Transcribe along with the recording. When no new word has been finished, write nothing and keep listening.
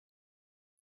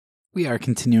We are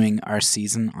continuing our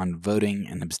season on voting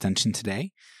and abstention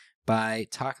today by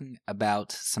talking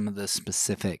about some of the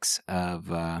specifics of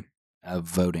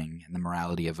voting and the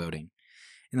morality of voting.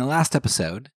 In the last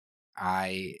episode,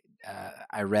 I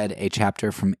read a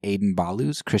chapter from Aidan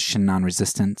Balu's Christian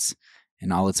Non-Resistance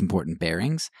and All Its Important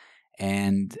Bearings,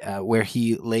 and where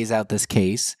he lays out this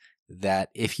case that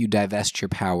if you divest your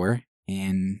power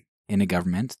in a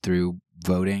government through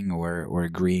voting or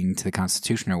agreeing to the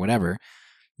Constitution or whatever,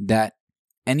 that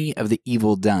any of the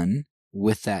evil done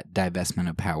with that divestment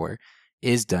of power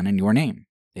is done in your name,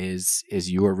 is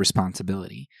your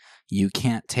responsibility. You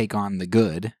can't take on the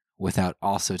good without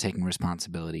also taking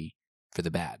responsibility for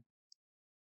the bad.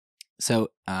 So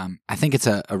I think it's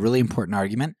a really important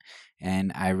argument,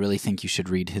 and I really think you should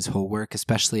read his whole work,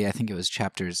 especially I think it was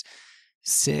chapters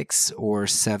 6 or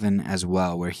 7 as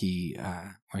well, where he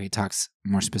talks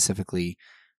more specifically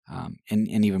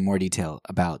in even more detail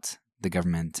about the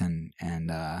government and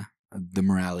the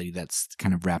morality that's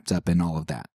kind of wrapped up in all of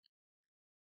that.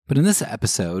 But in this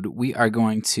episode, we are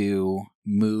going to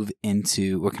we're going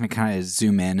to kind of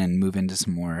zoom in and move into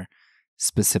some more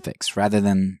specifics. Rather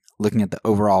than looking at the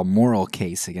overall moral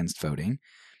case against voting,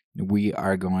 we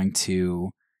are going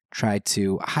to try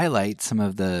to highlight some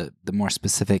of the more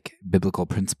specific biblical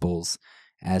principles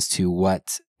as to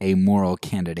what a moral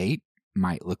candidate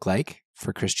might look like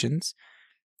for Christians,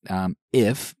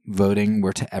 if voting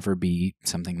were to ever be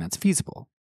something that's feasible.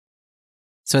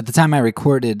 So at the time I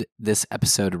recorded this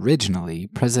episode originally,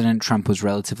 President Trump was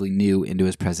relatively new into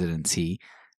his presidency,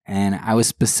 and I was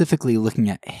specifically looking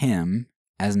at him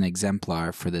as an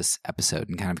exemplar for this episode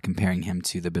and kind of comparing him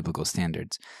to the biblical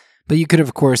standards. But you could,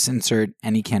 of course, insert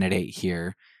any candidate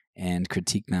here and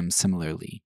critique them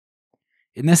similarly.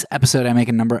 In this episode, I make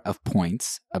a number of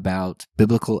points about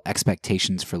biblical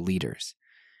expectations for leaders.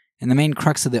 And the main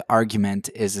crux of the argument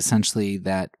is essentially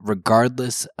that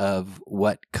regardless of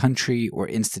what country or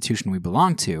institution we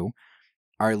belong to,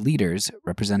 our leaders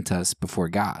represent us before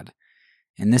God.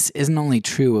 And this isn't only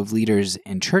true of leaders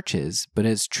in churches, but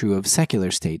it's true of secular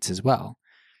states as well.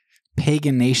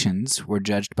 Pagan nations were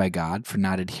judged by God for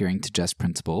not adhering to just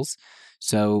principles.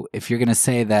 So if you're going to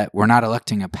say that we're not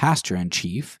electing a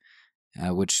pastor-in-chief,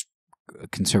 which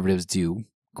conservatives do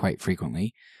quite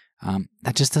frequently,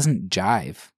 that just doesn't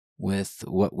jive with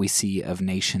what we see of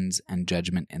nations and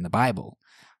judgment in the Bible,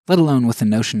 let alone with the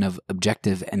notion of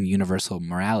objective and universal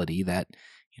morality that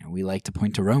we like to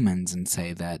point to Romans and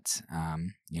say that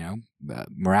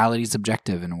morality is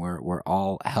objective and we're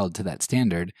all held to that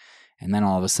standard. And then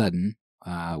all of a sudden,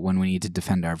 when we need to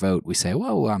defend our vote, we say,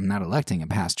 "Whoa, I'm not electing a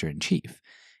pastor-in-chief,"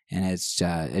 and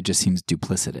it just seems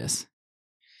duplicitous.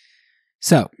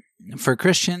 So, for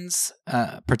Christians,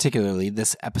 particularly,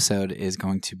 this episode is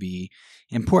going to be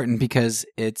important because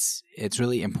it's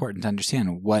really important to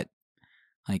understand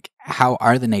how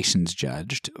are the nations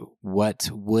judged? What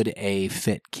would a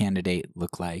fit candidate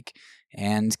look like?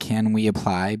 And can we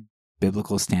apply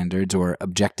biblical standards or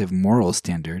objective moral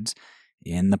standards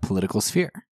in the political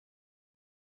sphere?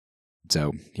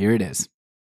 So here it is.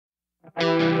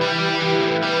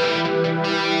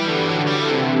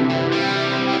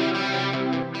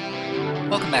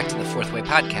 Welcome back to the Fourth Way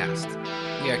Podcast.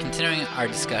 We are continuing our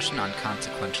discussion on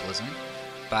consequentialism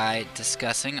by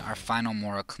discussing our final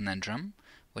moral conundrum,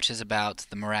 which is about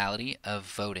the morality of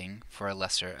voting for a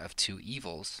lesser of two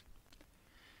evils.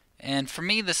 And for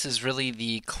me, this is really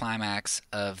the climax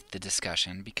of the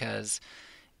discussion because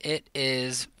it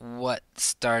is what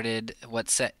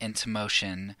set into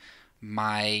motion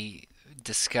my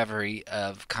discovery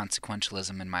of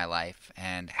consequentialism in my life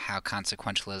and how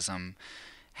consequentialism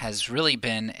has really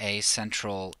been a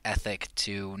central ethic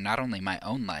to not only my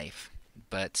own life,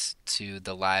 but to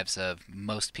the lives of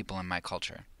most people in my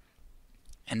culture.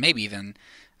 And maybe even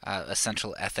a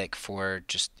central ethic for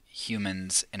just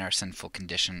humans in our sinful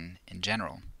condition in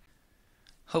general.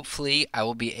 Hopefully, I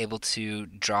will be able to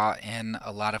draw in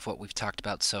a lot of what we've talked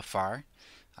about so far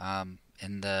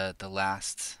in the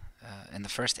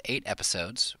first 8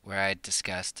 episodes, where I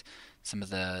discussed some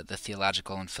of the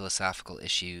theological and philosophical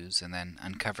issues, and then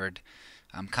uncovered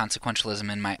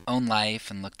consequentialism in my own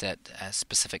life and looked at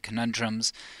specific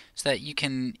conundrums, so that you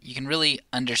can really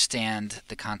understand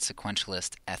the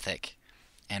consequentialist ethic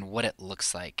and what it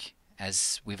looks like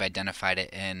as we've identified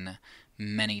it in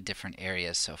many different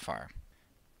areas so far.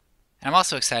 And I'm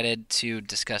also excited to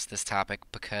discuss this topic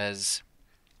because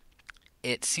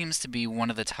it seems to be one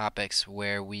of the topics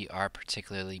where we are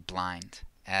particularly blind,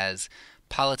 as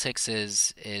politics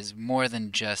is more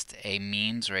than just a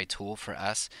means or a tool for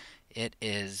us. It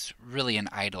is really an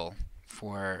idol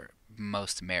for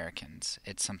most Americans.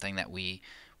 It's something that we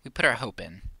put our hope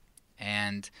in.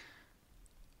 And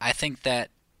I think that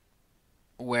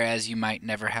whereas you might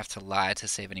never have to lie to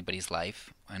save anybody's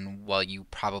life, and while you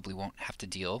probably won't have to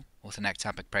deal with an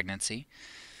ectopic pregnancy,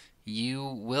 you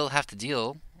will have to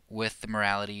deal with the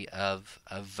morality of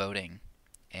voting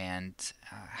and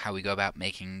how we go about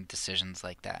making decisions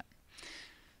like that.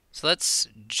 So let's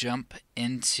jump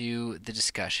into the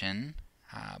discussion.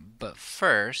 But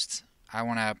first, I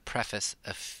want to preface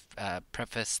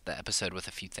the episode with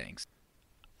a few things.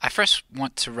 I first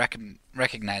want to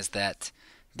recognize that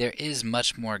there is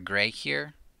much more gray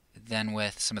here than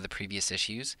with some of the previous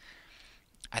issues.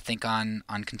 I think on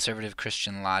conservative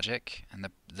Christian logic and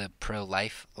the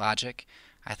pro-life logic,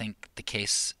 I think the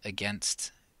case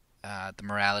against the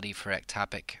morality for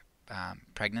ectopic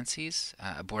pregnancies,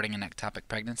 aborting in ectopic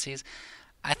pregnancies,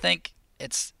 I think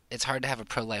it's hard to have a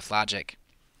pro-life logic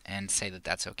and say that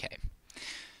that's okay.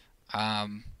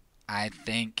 Um, I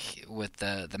think with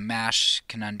the MASH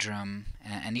conundrum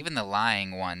and even the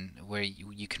lying one, where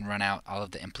you can run out all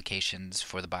of the implications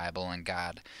for the Bible and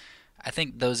God, I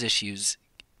think those issues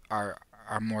are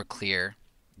are more clear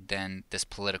than this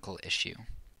political issue.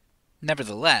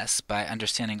 Nevertheless, by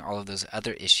understanding all of those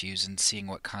other issues and seeing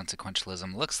what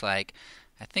consequentialism looks like,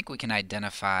 I think we can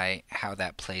identify how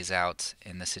that plays out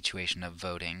in the situation of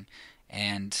voting.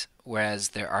 And whereas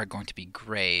there are going to be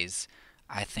grays,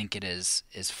 I think it is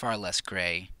far less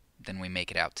gray than we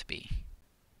make it out to be.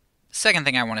 The second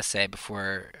thing I want to say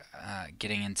before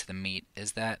getting into the meat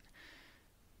is that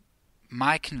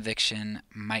my conviction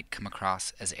might come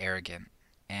across as arrogant,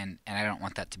 and I don't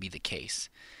want that to be the case.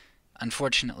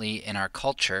 Unfortunately, in our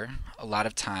culture, a lot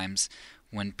of times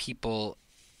when people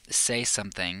say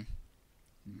something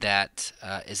that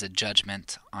is a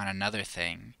judgment on another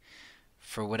thing,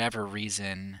 for whatever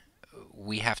reason,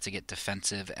 we have to get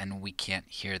defensive and we can't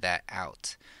hear that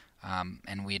out.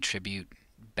 And we attribute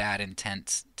bad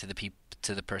intent to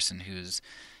to the person who's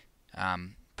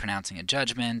pronouncing a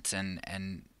judgment,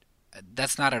 and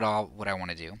that's not at all what I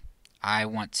want to do. I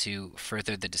want to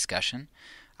further the discussion.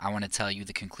 I want to tell you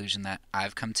the conclusion that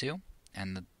I've come to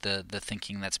and the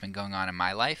thinking that's been going on in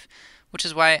my life, which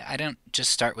is why I don't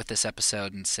just start with this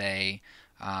episode and say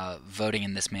voting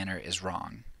in this manner is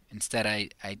wrong. Instead,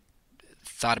 I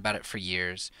thought about it for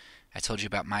years. I told you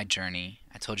about my journey.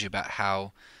 I told you about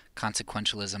how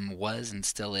consequentialism was and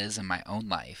still is in my own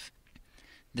life.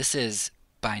 This is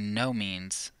by no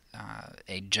means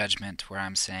a judgment where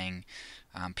I'm saying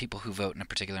people who vote in a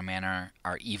particular manner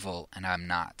are evil and I'm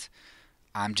not.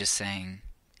 I'm just saying,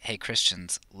 hey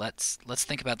Christians, let's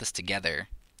think about this together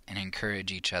and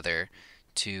encourage each other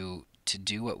to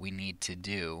do what we need to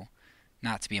do,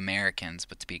 not to be Americans,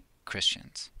 but to be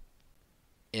Christians.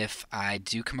 If I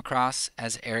do come across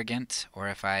as arrogant, or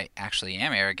if I actually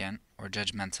am arrogant or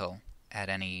judgmental at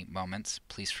any moments,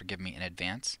 please forgive me in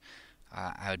advance.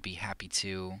 I would be happy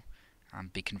to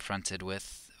be confronted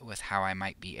with how I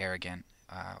might be arrogant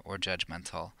or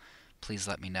judgmental. Please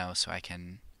let me know so I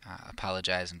can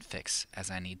apologize and fix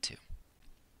as I need to.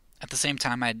 At the same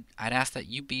time, I'd ask that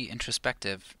you be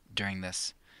introspective during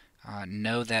this.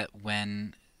 Know that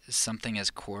when something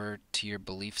as core to your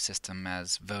belief system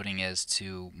as voting is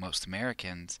to most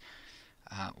Americans,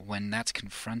 when that's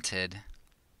confronted,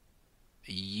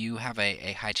 you have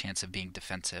a high chance of being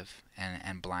defensive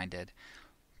and blinded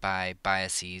by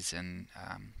biases and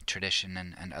tradition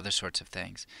and other sorts of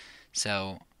things.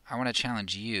 So I want to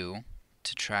challenge you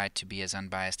to try to be as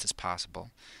unbiased as possible,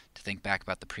 to think back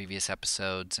about the previous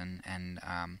episodes and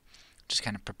just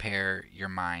kind of prepare your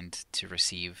mind to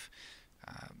receive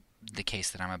the case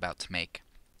that I'm about to make.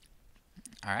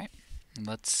 All right,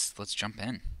 let's jump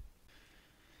in.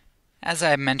 As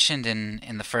I mentioned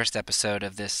in the first episode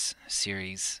of this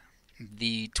series,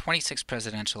 the 26th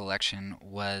presidential election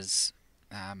was,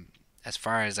 as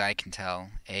far as I can tell,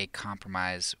 a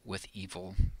compromise with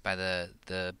evil by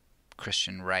the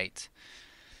Christian right.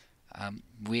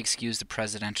 We excused the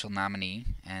presidential nominee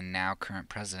and now current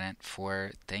president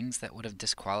for things that would have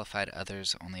disqualified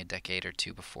others only a decade or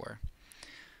two before.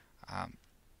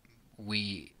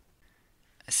 We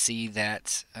see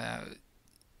that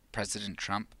President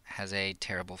Trump has a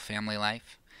terrible family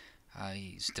life.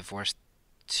 He's divorced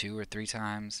 2 or 3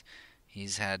 times.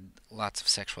 He's had lots of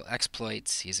sexual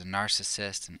exploits. He's a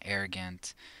narcissist and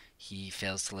arrogant. He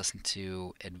fails to listen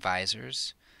to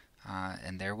advisors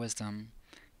and their wisdom.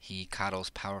 He coddles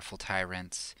powerful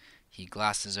tyrants. He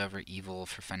glosses over evil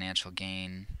for financial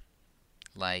gain,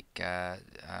 like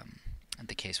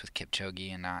the case with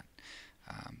Kipchoge, and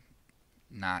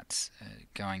not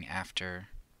going after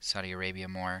Saudi Arabia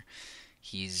more.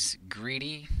 He's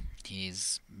greedy.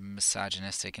 He's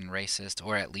misogynistic and racist,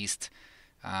 or at least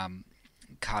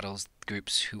coddles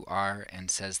groups who are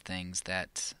and says things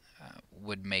that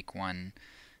would make one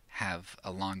have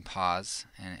a long pause,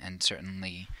 and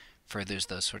certainly furthers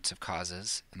those sorts of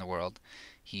causes in the world.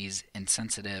 He's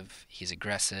insensitive, he's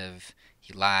aggressive,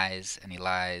 he lies, and he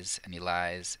lies, and he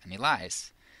lies, and he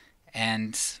lies.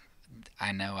 And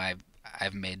I know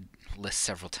I've made lists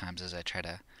several times as I try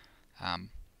to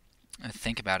um,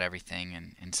 think about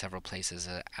everything in several places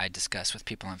that I discuss with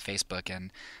people on Facebook,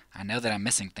 and I know that I'm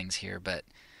missing things here, but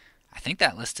I think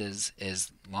that list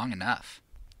is long enough.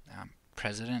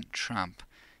 President Trump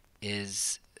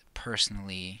is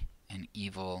personally an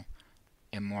evil,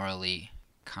 immorally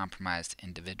compromised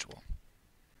individual.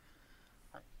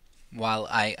 While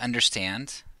I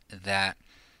understand that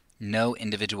no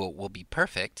individual will be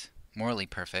perfect, morally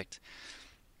perfect,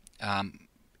 um,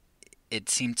 it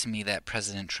seemed to me that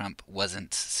President Trump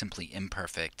wasn't simply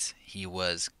imperfect, he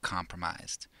was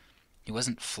compromised. He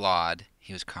wasn't flawed,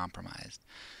 he was compromised.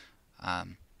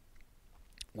 Um,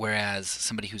 Whereas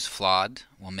somebody who's flawed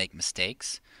will make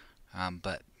mistakes,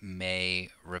 but may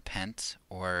repent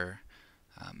or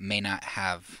may not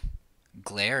have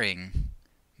glaring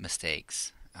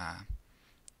mistakes.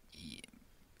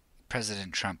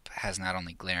 President Trump has not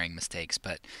only glaring mistakes,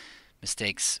 but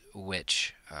mistakes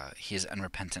which he is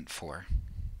unrepentant for.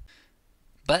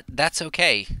 But that's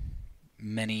okay,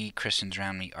 many Christians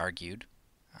around me argued.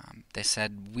 They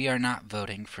said, we are not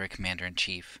voting for a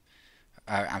commander-in-chief.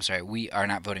 I'm sorry, we are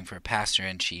not voting for a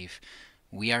pastor-in-chief.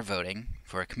 We are voting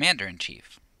for a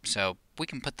commander-in-chief. So we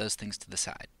can put those things to the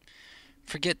side.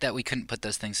 Forget that we couldn't put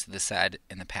those things to the side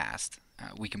in the past.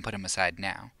 We can put them aside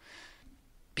now.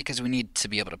 Because we need to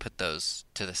be able to put those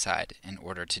to the side in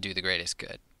order to do the greatest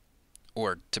good.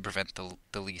 Or to prevent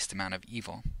the least amount of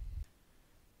evil.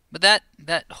 But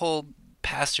that whole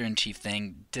pastor-in-chief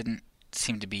thing didn't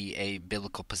seem to be a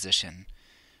biblical position.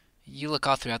 You look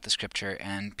all throughout the scripture,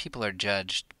 and people are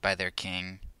judged by their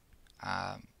king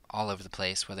all over the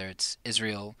place, whether it's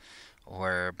Israel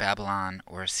or Babylon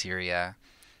or Syria.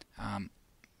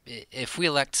 If we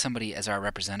elect somebody as our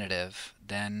representative,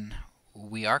 then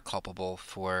we are culpable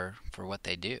for what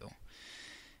they do.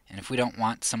 And if we don't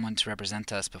want someone to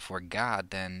represent us before God,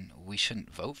 then we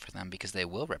shouldn't vote for them because they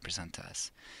will represent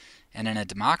us. And in a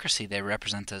democracy, they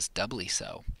represent us doubly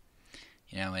so.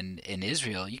 You know, in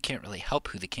Israel, you can't really help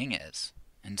who the king is.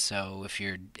 And so if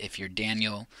you're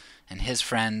Daniel and his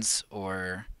friends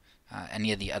or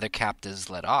any of the other captives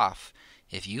let off,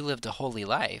 if you lived a holy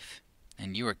life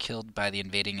and you were killed by the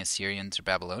invading Assyrians or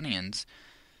Babylonians,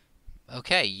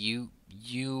 okay,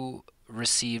 you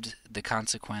received the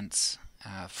consequence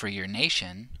for your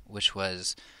nation, which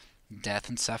was death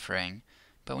and suffering.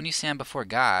 But when you stand before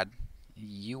God,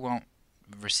 you won't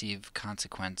receive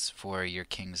consequence for your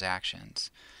king's actions.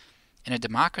 In a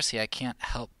democracy, I can't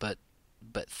help but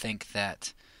think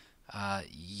that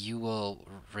you will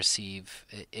receive,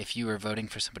 if you are voting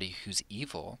for somebody who's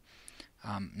evil,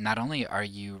 not only are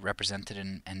you represented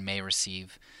and may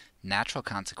receive natural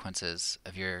consequences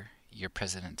of your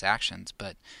president's actions,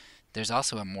 but there's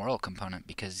also a moral component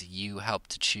because you help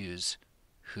to choose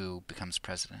who becomes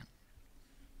president.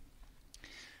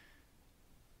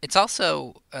 It's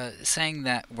also saying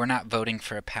that we're not voting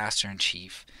for a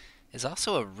pastor-in-chief is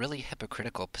also a really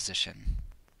hypocritical position.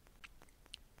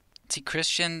 See,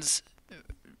 Christians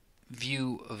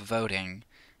view voting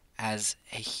as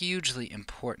a hugely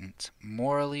important,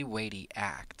 morally weighty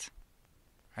act,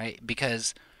 right?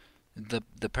 Because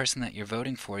the person that you're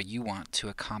voting for, you want to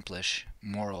accomplish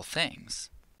moral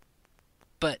things.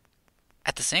 But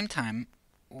at the same time,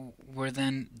 we're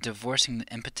then divorcing the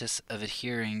impetus of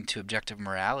adhering to objective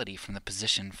morality from the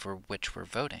position for which we're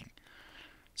voting.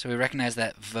 So we recognize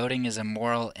that voting is a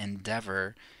moral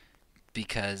endeavor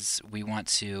because we want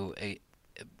to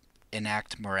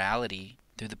enact morality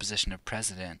through the position of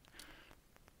president,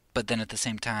 but then at the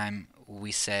same time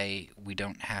we say we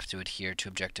don't have to adhere to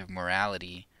objective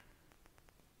morality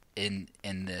in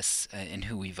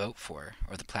who we vote for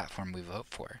or the platform we vote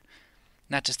for.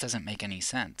 And that just doesn't make any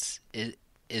sense.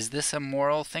 Is this a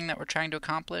moral thing that we're trying to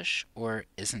accomplish, or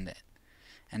isn't it?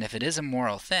 And if it is a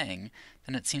moral thing,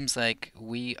 then it seems like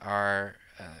we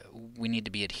need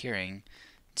to be adhering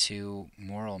to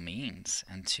moral means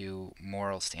and to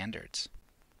moral standards.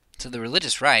 So the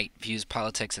religious right views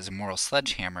politics as a moral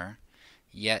sledgehammer,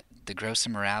 yet the gross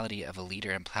immorality of a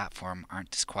leader and platform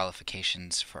aren't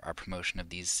disqualifications for our promotion of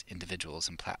these individuals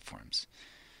and platforms.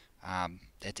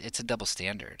 It's a double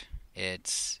standard.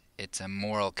 It's a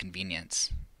moral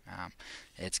convenience.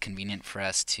 It's convenient for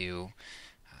us to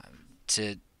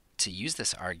use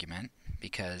this argument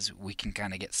because we can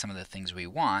kind of get some of the things we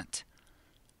want,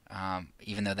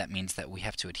 even though that means that we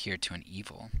have to adhere to an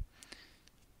evil.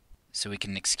 so we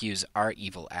can excuse our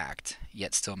evil act,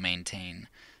 yet still maintain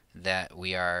that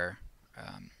we are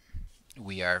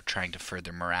trying to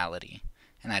further morality,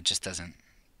 and that just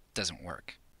doesn't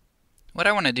work. What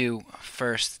I want to do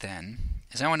first, then,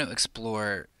 is I want to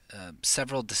explore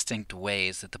several distinct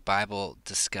ways that the Bible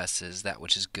discusses that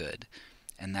which is good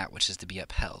and that which is to be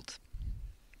upheld.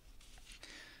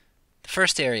 The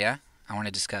first area I want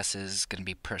to discuss is going to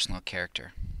be personal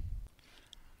character.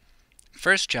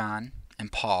 1 John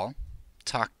and Paul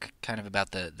talk kind of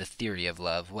about the theory of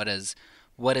love. What is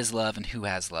love and who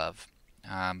has love?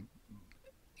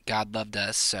 God loved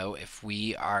us, so if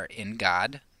we are in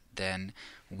God, then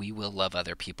we will love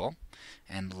other people.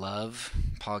 And love,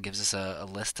 Paul gives us a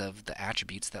list of the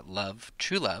attributes that love,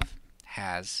 true love,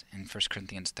 has in 1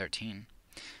 Corinthians 13.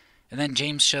 And then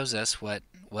James shows us what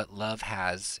love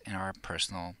has in our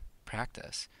personal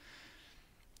practice.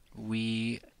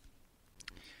 We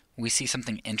see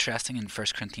something interesting in 1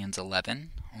 Corinthians 11,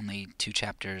 only 2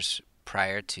 chapters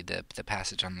prior to the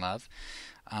passage on love.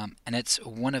 And it's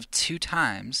one of 2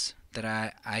 times that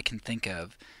I can think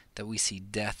of that we see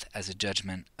death as a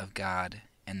judgment of God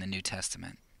in the New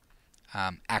Testament.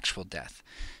 Actual death.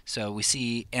 So we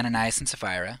see Ananias and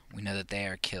Sapphira. We know that they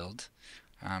are killed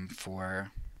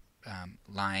for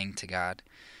lying to God.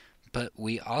 But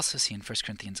we also see in 1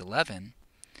 Corinthians 11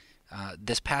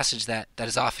 this passage that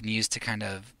is often used to kind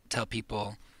of tell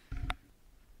people,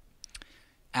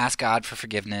 ask God for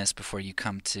forgiveness before you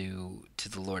come to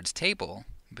the Lord's table,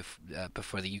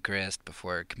 before the Eucharist,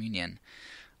 before communion.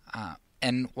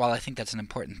 And while I think that's an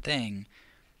important thing,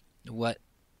 what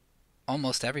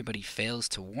almost everybody fails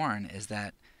to warn is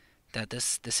that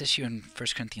this issue in 1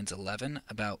 Corinthians 11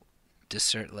 about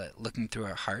looking through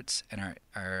our hearts and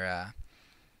our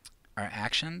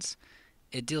actions,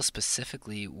 it deals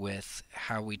specifically with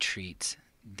how we treat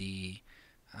the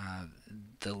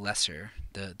lesser,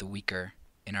 the weaker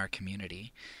in our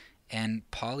community. And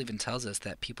Paul even tells us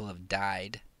that people have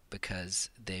died because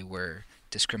they were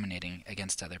discriminating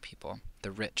against other people,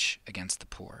 the rich against the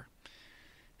poor.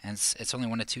 And it's only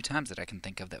 1 of 2 times that I can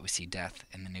think of that we see death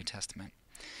in the New Testament.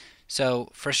 So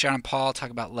 1 John and Paul talk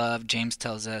about love. James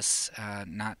tells us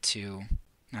not to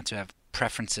have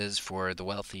preferences for the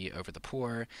wealthy over the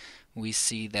poor. We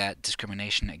see that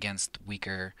discrimination against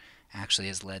weaker actually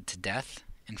has led to death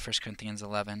in 1 Corinthians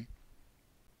 11.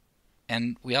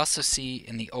 And we also see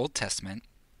in the Old Testament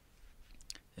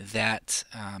that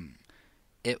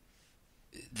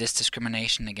this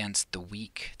discrimination against the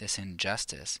weak, this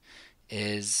injustice,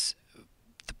 is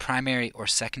the primary or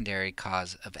secondary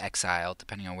cause of exile,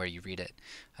 depending on where you read it.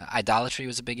 Idolatry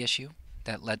was a big issue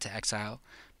that led to exile,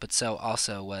 but so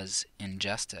also was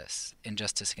injustice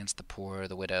against the poor,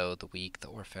 the widow, the weak, the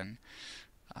orphan.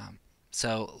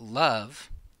 So love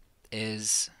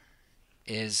is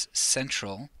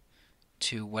central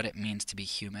to what it means to be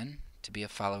human, to be a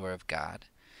follower of God,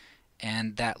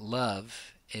 and that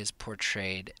love is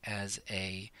portrayed as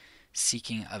a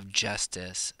seeking of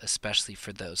justice, especially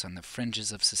for those on the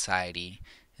fringes of society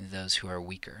and those who are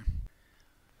weaker.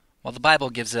 While the Bible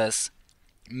gives us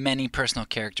many personal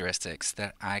characteristics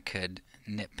that I could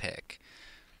nitpick,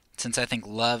 since I think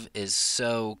love is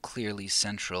so clearly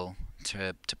central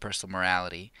to personal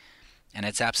morality, and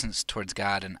its absence towards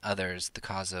God and others the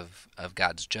cause of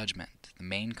God's judgment, the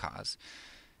main cause,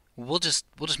 we'll just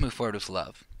move forward with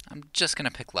love. I'm just going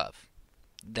to pick love.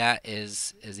 That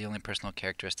is the only personal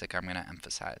characteristic I'm going to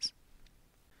emphasize.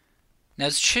 Now,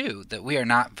 it's true that we are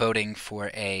not voting for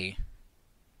a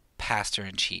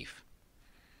pastor-in-chief.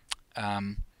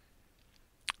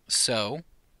 So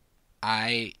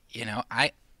I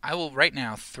will right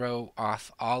now throw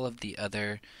off all of the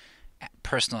other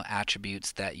personal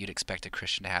attributes that you'd expect a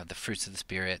Christian to have, the fruits of the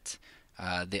Spirit,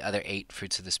 the other 8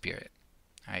 fruits of the Spirit.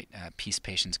 Right? Peace,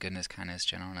 patience, goodness, kindness,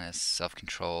 gentleness,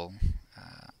 self-control.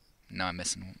 No, I'm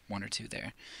missing 1 or 2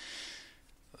 there.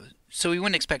 So we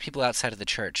wouldn't expect people outside of the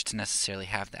church to necessarily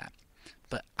have that.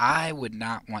 But I would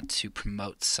not want to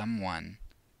promote someone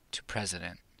to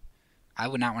president. I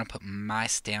would not want to put my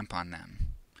stamp on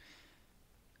them,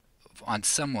 on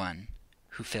someone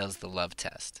who fails the love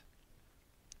test.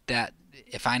 That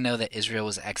if I know that Israel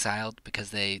was exiled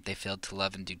because they failed to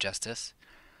love and do justice,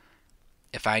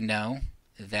 if I know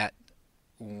that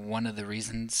one of the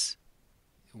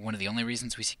only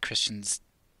reasons we see Christians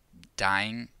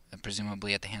dying,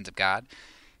 presumably at the hands of God,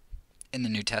 in the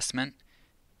New Testament,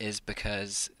 is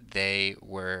because they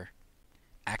were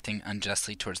acting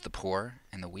unjustly towards the poor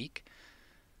and the weak,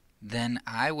 then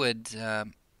I would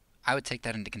take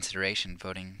that into consideration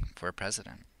voting for a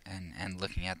president and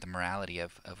looking at the morality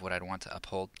of what I'd want to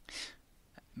uphold.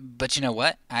 But you know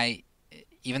what?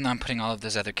 even though I'm putting all of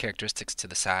those other characteristics to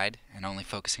the side and only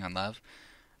focusing on love,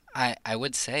 I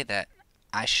would say that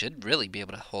I should really be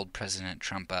able to hold President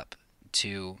Trump up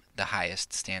to the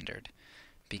highest standard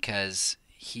because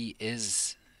he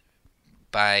is,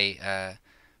 by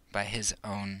his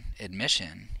own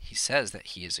admission, he says that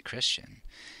he is a Christian.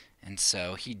 And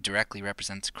so he directly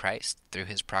represents Christ through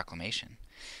his proclamation.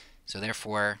 So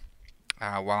therefore,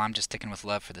 while I'm just sticking with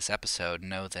love for this episode,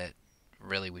 know that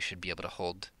really we should be able to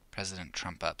hold President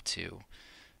Trump up to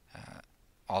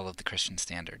all of the Christian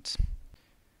standards.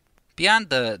 Beyond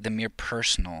the mere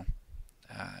personal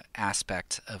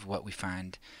aspect of what we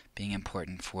find being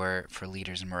important for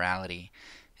leaders and morality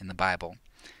in the Bible,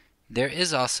 there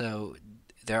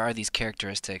are these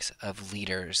characteristics of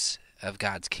leaders of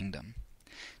God's kingdom.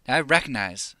 Now, I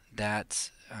recognize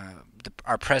that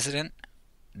our president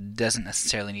doesn't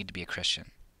necessarily need to be a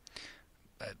Christian,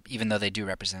 even though they do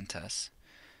represent us.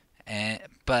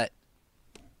 But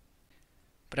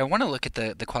I want to look at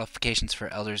the qualifications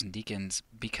for elders and deacons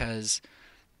because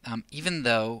even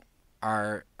though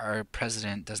our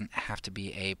president doesn't have to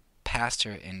be a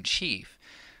pastor in chief,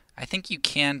 I think you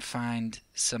can find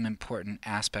some important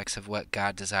aspects of what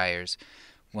God desires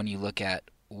when you look at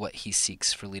what he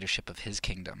seeks for leadership of his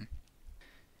kingdom.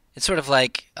 It's sort of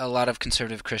like a lot of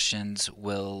conservative Christians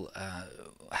will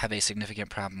have a significant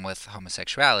problem with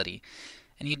homosexuality.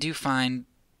 And you do find,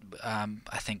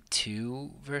 I think,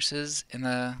 2 verses in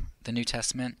the New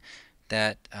Testament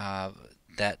that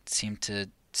seem to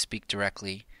speak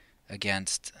directly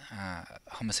against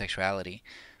homosexuality.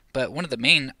 But one of the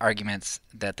main arguments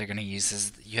that they're going to use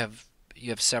is you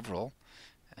have several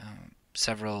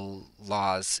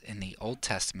laws in the Old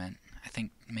Testament, I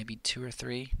think maybe 2 or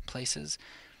 3 places,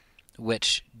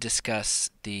 which discuss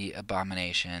the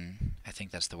abomination, I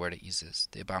think that's the word it uses,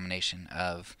 the abomination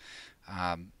of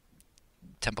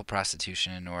temple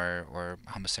prostitution or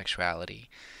homosexuality.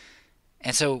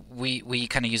 And so we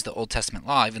kind of use the Old Testament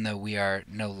law, even though we are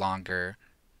no longer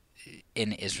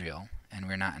in Israel and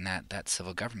we're not in that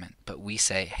civil government. But we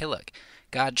say, hey, look,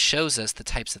 God shows us the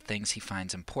types of things he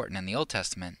finds important in the Old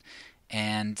Testament,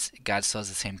 and God still has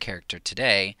the same character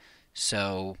today,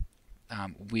 so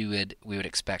we would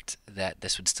expect that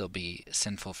this would still be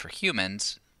sinful for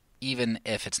humans, even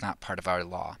if it's not part of our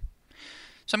law.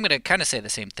 So I'm going to kind of say the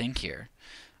same thing here.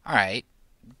 All right,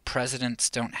 presidents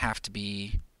don't have to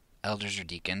be elders or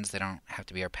deacons. They don't have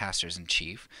to be our pastors in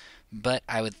chief. But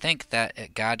I would think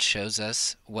that God shows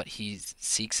us what he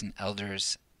seeks in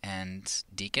elders and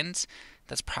deacons.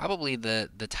 That's probably the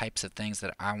types of things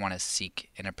that I want to seek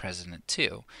in a president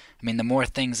too. I mean, the more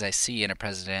things I see in a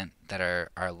president that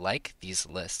are like these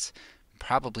lists,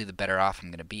 probably the better off I'm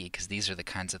going to be, because these are the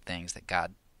kinds of things that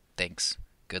God thinks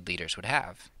good leaders would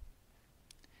have.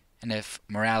 And if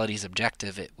morality is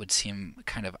objective, it would seem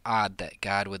kind of odd that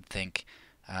God would think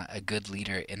a good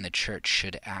leader in the church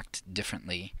should act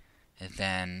differently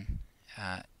than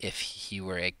if he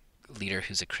were a leader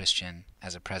who's a Christian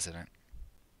as a president.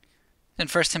 In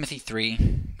 1 Timothy 3,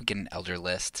 we get an elder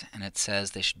list, and it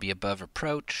says they should be above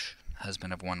reproach,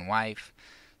 husband of one wife,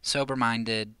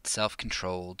 sober-minded,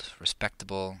 self-controlled,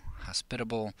 respectable,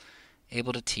 hospitable,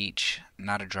 able to teach,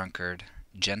 not a drunkard,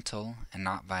 gentle and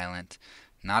not violent,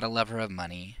 not a lover of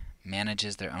money,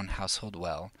 manages their own household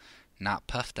well, not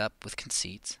puffed up with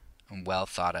conceit, and well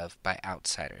thought of by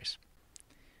outsiders.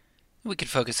 We could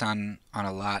focus on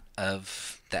a lot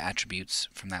of the attributes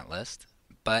from that list,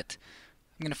 but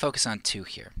I'm going to focus on 2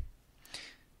 here.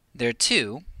 There are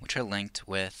 2 which are linked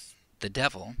with the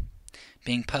devil.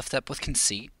 Being puffed up with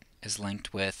conceit is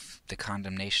linked with the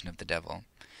condemnation of the devil,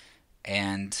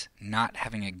 and not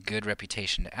having a good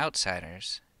reputation to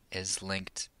outsiders is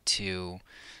linked to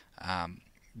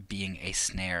being a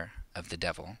snare of the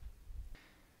devil.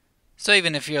 So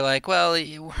even if you're like, well,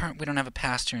 we don't have a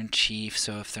pastor in chief,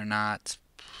 so if they're not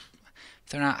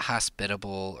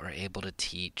hospitable or able to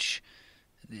teach,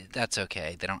 that's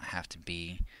okay. They don't have to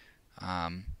be.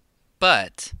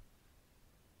 But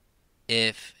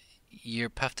if you're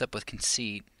puffed up with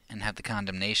conceit and have the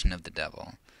condemnation of the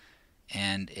devil,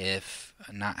 and if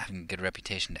not having a good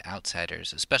reputation to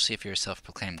outsiders, especially if you're a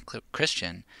self-proclaimed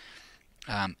Christian,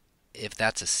 if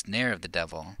that's a snare of the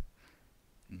devil,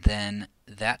 then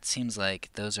that seems like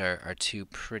those are 2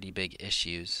 pretty big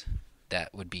issues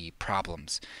that would be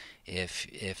problems if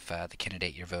the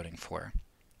candidate you're voting for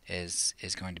is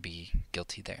going to be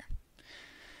guilty there.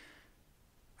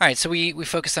 All right, so we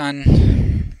focus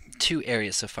on 2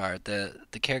 areas so far: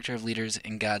 the character of leaders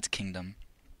in God's kingdom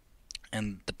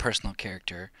and the personal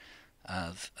character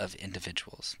of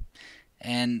individuals.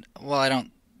 And while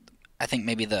I think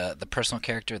maybe the personal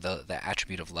character, the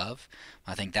attribute of love,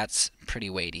 I think that's pretty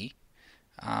weighty.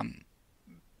 Um,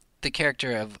 the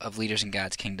character of leaders in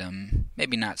God's kingdom,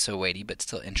 maybe not so weighty, but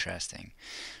still interesting.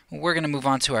 We're going to move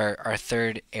on to our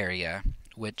third area,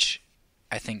 which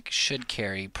I think should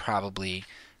carry probably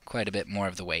quite a bit more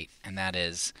of the weight, and that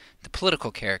is the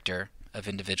political character of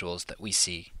individuals that we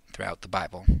see throughout the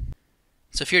Bible.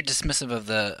 So if you're dismissive of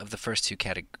the first two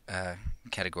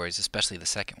categories, especially the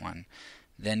second one,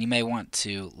 then you may want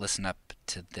to listen up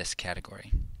to this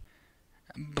category.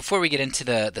 Before we get into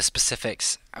the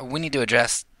specifics, we need to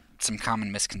address some a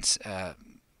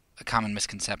common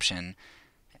misconception,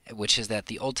 which is that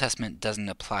the Old Testament doesn't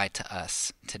apply to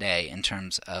us today in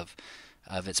terms of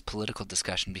its political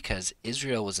discussion because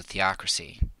Israel was a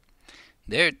theocracy.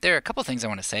 There are a couple things I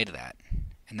want to say to that,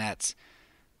 and that's,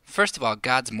 first of all,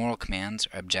 God's moral commands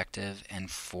are objective and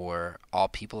for all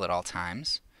people at all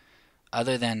times.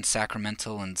 Other than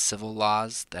sacramental and civil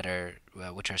laws that are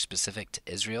which are specific to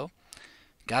Israel,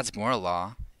 God's moral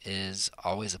law is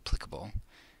always applicable.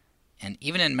 And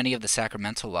even in many of the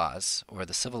sacramental laws or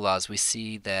the civil laws, we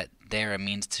see that they are a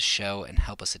means to show and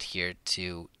help us adhere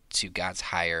to God's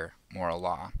higher moral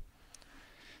law.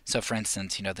 So, for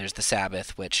instance, there's the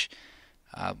Sabbath, which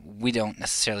we don't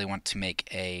necessarily want to make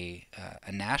a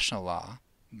national law,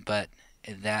 but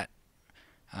that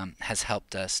has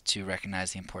helped us to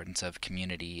recognize the importance of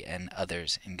community and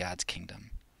others in God's kingdom.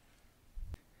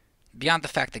 Beyond the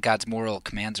fact that God's moral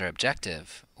commands are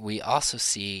objective, we also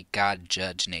see God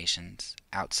judge nations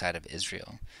outside of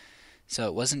Israel. So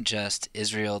it wasn't just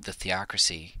Israel, the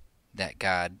theocracy, that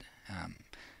God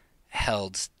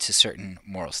held to certain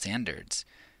moral standards.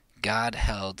 God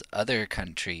held other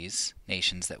countries,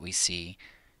 nations that we see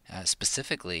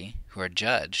specifically, who are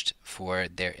judged for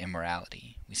their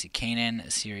immorality. We see Canaan,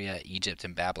 Assyria, Egypt,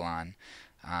 and Babylon.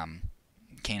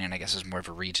 Canaan, I guess, is more of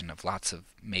a region of lots of,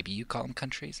 maybe you call them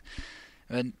countries.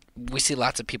 And we see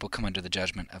lots of people come under the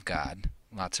judgment of God,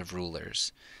 lots of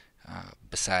rulers,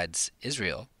 besides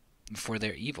Israel, for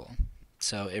their evil.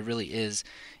 So it really is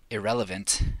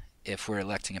irrelevant if we're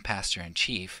electing a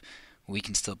pastor-in-chief. We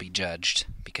can still be judged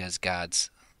because God's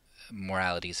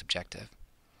morality is objective.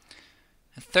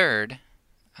 And third,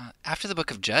 after the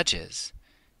book of Judges,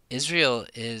 Israel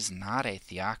is not a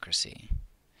theocracy.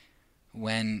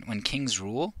 When kings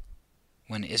rule,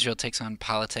 when Israel takes on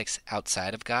politics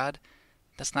outside of God,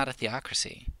 that's not a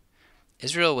theocracy.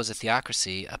 Israel was a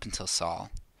theocracy up until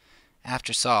Saul.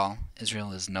 After Saul,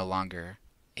 Israel is no longer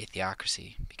a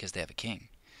theocracy because they have a king.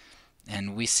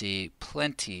 And we see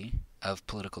plenty of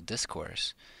political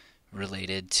discourse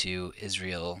related to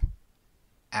Israel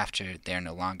after they're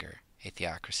no longer a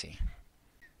theocracy.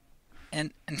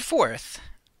 And fourth,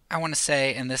 I want to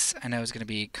say, and this I know is going to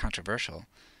be controversial,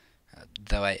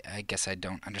 though I guess I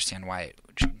don't understand why it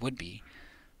would be,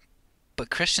 but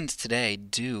Christians today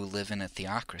do live in a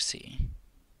theocracy.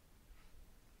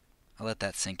 I'll let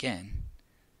that sink in.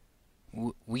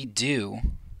 We do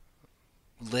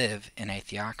live in a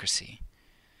theocracy.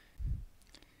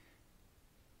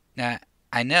 Now,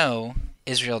 I know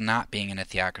Israel not being in a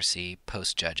theocracy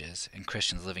post-Judges and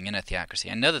Christians living in a theocracy,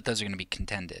 I know that those are going to be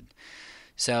contended.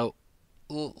 So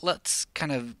let's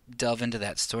kind of delve into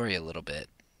that story a little bit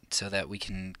so that we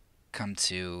can come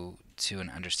to an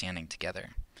understanding together.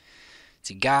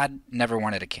 See, God never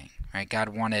wanted a king, right? God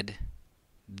wanted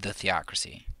the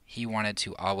theocracy. He wanted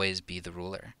to always be the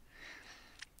ruler.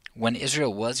 When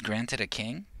Israel was granted a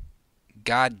king,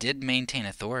 God did maintain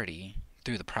authority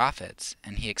through the prophets,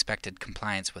 and he expected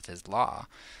compliance with his law,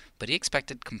 but he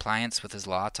expected compliance with his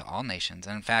law to all nations,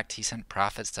 and in fact, he sent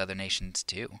prophets to other nations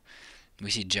too.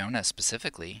 We see Jonah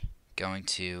specifically going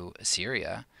to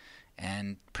Assyria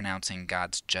and pronouncing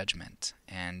God's judgment,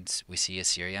 and we see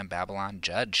Assyria and Babylon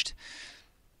judged.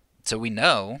 So we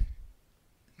know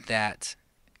that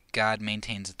God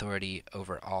maintains authority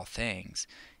over all things,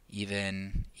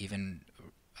 even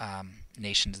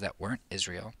nations that weren't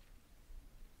Israel.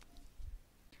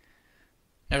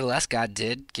 Nevertheless, God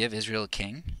did give Israel a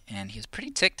king, and he was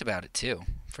pretty ticked about it too.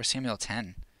 1 Samuel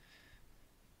 10.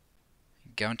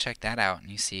 Go and check that out, and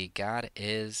you see God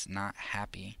is not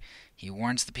happy. He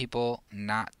warns the people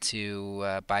not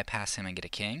to bypass him and get a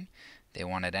king. They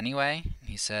want it anyway.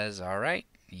 He says, all right,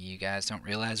 you guys don't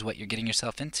realize what you're getting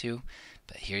yourself into,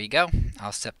 but here you go.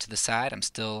 I'll step to the side. I'm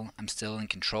still in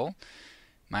control.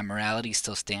 My morality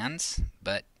still stands,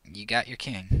 but you got your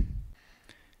king.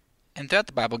 And throughout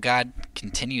the Bible, God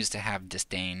continues to have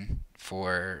disdain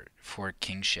for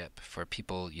kingship, for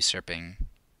people usurping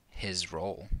his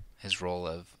role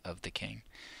of the king.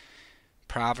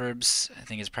 Proverbs, I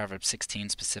think it's Proverbs 16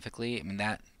 specifically, I mean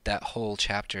that whole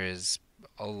chapter is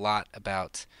a lot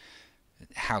about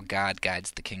how God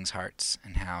guides the king's hearts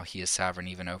and how he is sovereign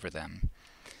even over them.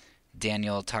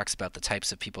 Daniel talks about the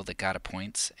types of people that God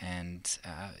appoints, and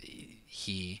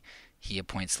he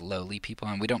appoints lowly people,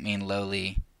 and we don't mean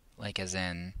lowly like as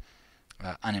in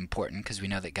unimportant, because we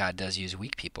know that God does use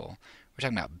weak people. We're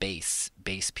talking about base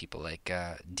people, like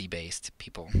debased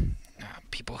people,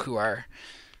 people who are.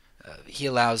 He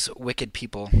allows wicked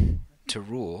people to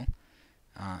rule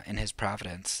in His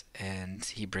providence, and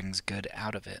He brings good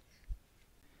out of it.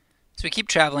 So we keep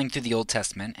traveling through the Old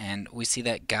Testament, and we see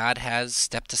that God has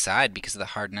stepped aside because of the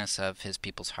hardness of His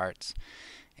people's hearts,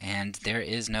 and there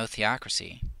is no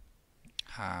theocracy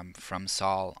from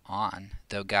Saul on,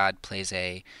 though God plays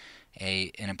an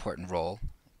important role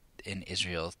in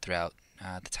Israel throughout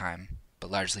the time,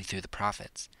 but largely through the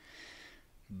prophets.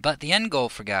 But the end goal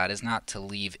for God is not to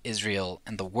leave Israel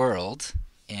and the world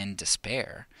in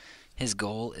despair. His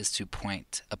goal is to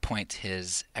appoint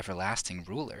His everlasting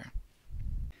ruler.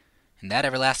 And that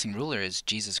everlasting ruler is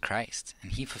Jesus Christ,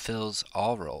 and He fulfills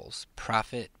all roles: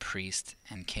 prophet, priest,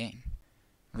 and king.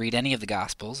 Read any of the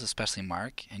Gospels, especially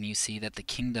Mark, and you see that the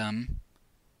kingdom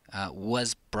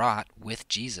was brought with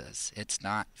Jesus. It's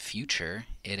not future,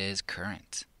 it is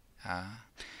current.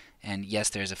 And yes,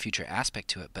 there's a future aspect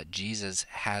to it, but Jesus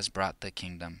has brought the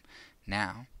kingdom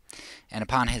now. And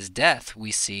upon His death,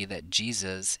 we see that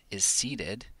Jesus is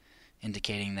seated,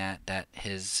 indicating that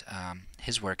His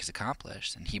work is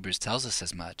accomplished. And Hebrews tells us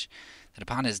as much, that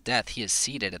upon His death, He is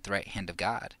seated at the right hand of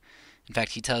God. In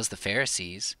fact, He tells the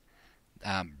Pharisees,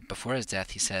 before His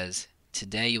death, He says,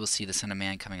 "Today you will see the Son of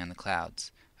Man coming on the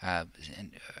clouds, or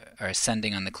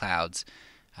ascending on the clouds."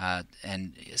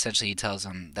 And essentially He tells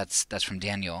them, that's from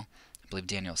Daniel, I believe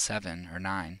Daniel 7 or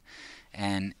 9.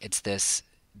 And it's this,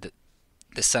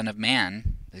 the Son of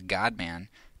Man, the God-man,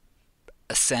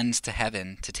 ascends to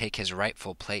heaven to take His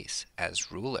rightful place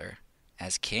as ruler,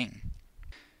 as king.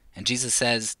 And Jesus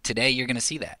says, today you're going to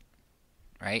see that,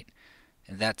 right?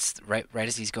 And that's right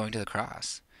as He's going to the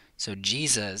cross. So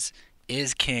Jesus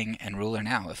is king and ruler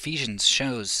now. Ephesians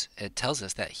tells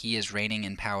us that He is reigning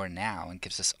in power now and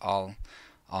gives us all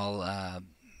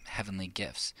heavenly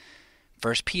gifts.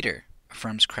 1 Peter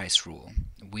affirms Christ's rule.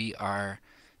 We are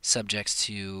subjects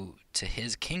to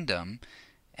His kingdom,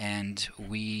 and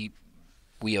we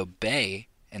obey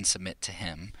and submit to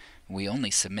Him. We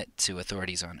only submit to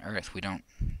authorities on earth. We don't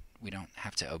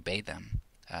have to obey them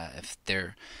if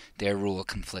their rule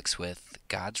conflicts with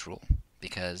God's rule,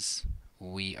 because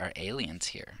we are aliens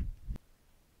here.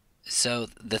 So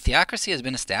the theocracy has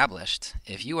been established.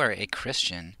 If you are a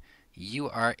Christian, you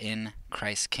are in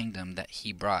Christ's kingdom that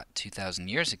He brought 2,000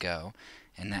 years ago,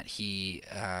 and that He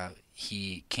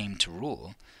came to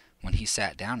rule when He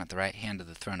sat down at the right hand of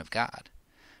the throne of God.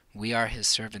 We are His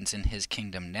servants in His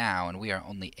kingdom now, and we are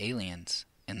only aliens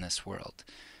in this world.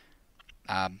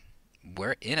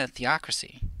 We're in a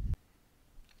theocracy.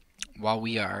 While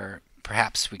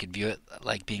perhaps we could view it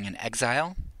like being in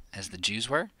exile, as the Jews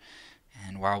were,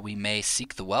 and while we may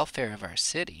seek the welfare of our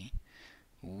city,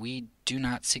 we do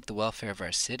not seek the welfare of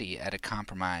our city at a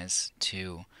compromise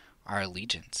to our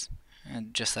allegiance.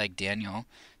 And just like Daniel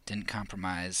didn't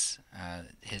compromise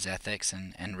his ethics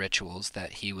and rituals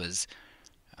that he was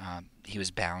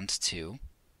bound to,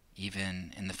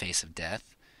 even in the face of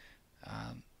death,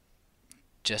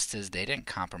 just as they didn't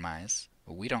compromise,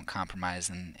 we don't compromise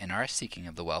in our seeking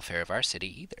of the welfare of our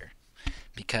city either,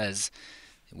 because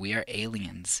we are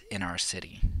aliens in our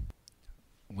city.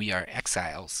 We are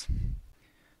exiles.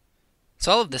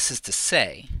 So all of this is to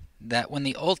say that when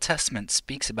the Old Testament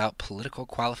speaks about political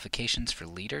qualifications for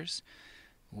leaders,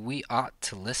 we ought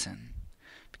to listen,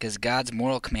 because God's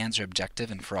moral commands are objective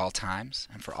and for all times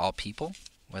and for all people,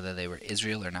 whether they were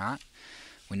Israel or not.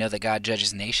 We know that God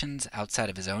judges nations outside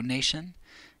of His own nation,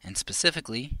 and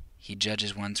specifically, He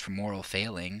judges ones for moral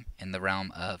failing in the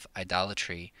realm of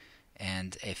idolatry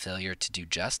and a failure to do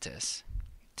justice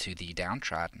to the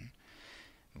downtrodden.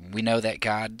 We know that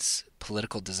God's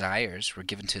political desires were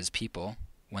given to His people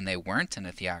when they weren't in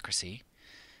a theocracy,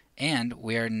 and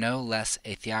we are no less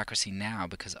a theocracy now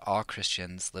because all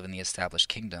Christians live in the established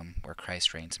kingdom where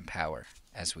Christ reigns in power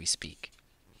as we speak.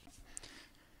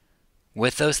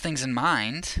 With those things in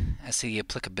mind, as to the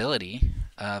applicability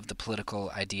of the political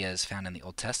ideas found in the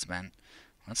Old Testament,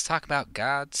 let's talk about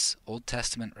God's Old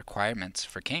Testament requirements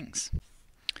for kings.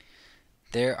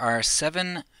 There are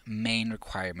 7 main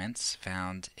requirements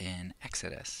found in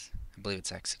Exodus. I believe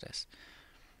it's Exodus.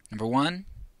 Number 1,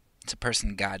 it's a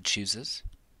person God chooses.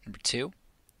 Number 2,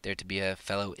 they're to be a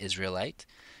fellow Israelite.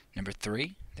 Number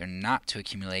 3, they're not to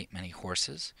accumulate many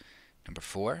horses. Number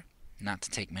 4, not to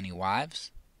take many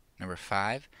wives. Number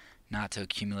 5, not to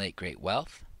accumulate great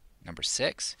wealth. Number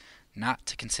 6, not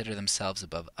to consider themselves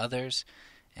above others.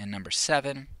 And number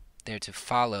 7, They're to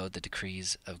follow the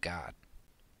decrees of God.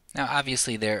 Now,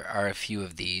 obviously, there are a few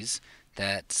of these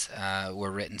that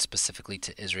were written specifically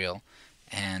to Israel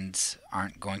and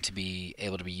aren't going to be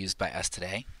able to be used by us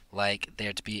today, like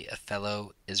they're to be a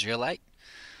fellow Israelite.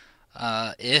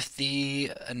 If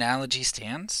the analogy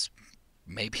stands,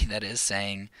 maybe that is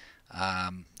saying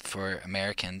for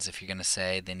Americans, if you're going to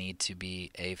say they need to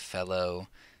be a fellow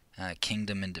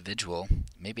kingdom individual,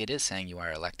 maybe it is saying you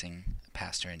are electing a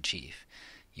pastor in chief.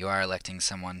 You are electing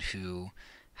someone who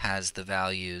has the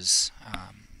values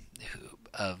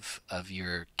of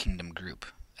your kingdom group,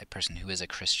 a person who is a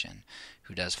Christian,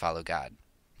 who does follow God.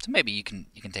 So maybe you can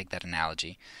take that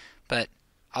analogy, but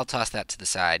I'll toss that to the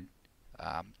side,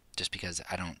 just because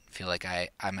I don't feel like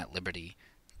I'm at liberty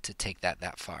to take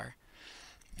that far.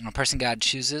 A person God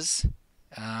chooses,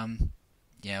 um,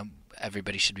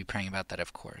 everybody should be praying about that,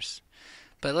 of course.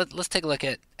 But let's take a look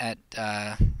at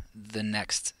the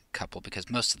next couple, because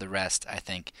most of the rest, I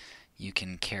think, you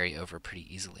can carry over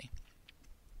pretty easily.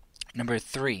 Number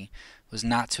 3 was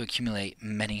not to accumulate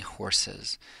many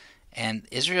horses. And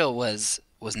Israel was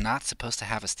not supposed to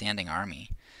have a standing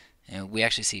army. We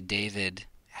actually see David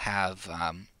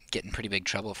get in pretty big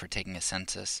trouble for taking a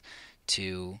census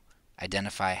to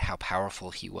identify how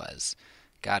powerful he was.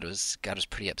 God was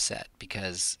pretty upset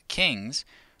because kings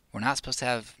were not supposed to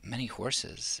have many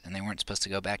horses, and they weren't supposed to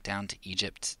go back down to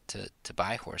Egypt to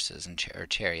buy horses or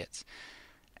chariots.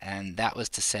 And that was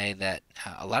to say that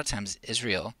a lot of times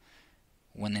Israel,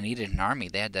 when they needed an army,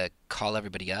 they had to call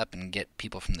everybody up and get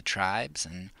people from the tribes.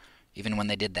 And even when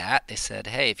they did that, they said,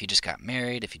 hey, if you just got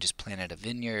married, if you just planted a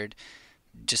vineyard,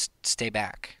 just stay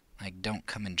back. Like, don't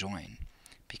come and join.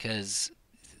 Because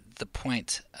the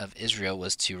point of Israel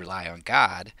was to rely on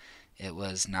God. It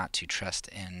was not to trust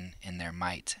in their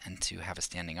might and to have a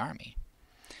standing army.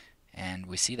 And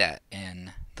we see that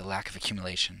in the lack of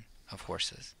accumulation of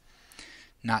horses.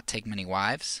 Not take many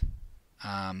wives.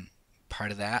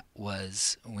 Part of that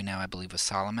was, we know, I believe, with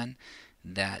Solomon,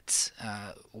 that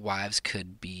wives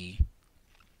could be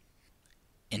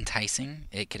enticing.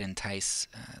 It could entice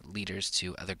leaders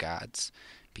to other gods,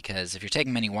 because if you're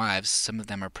taking many wives, some of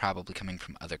them are probably coming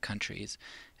from other countries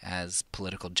as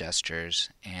political gestures,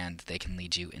 and they can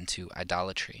lead you into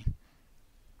idolatry.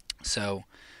 So,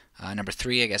 number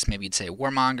 3, I guess maybe you'd say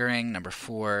warmongering. Number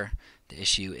 4, the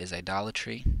issue is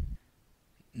idolatry.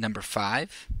 Number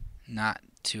 5, not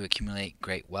to accumulate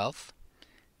great wealth,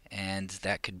 and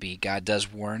that could be, God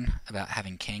does warn about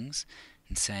having kings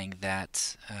and saying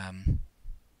that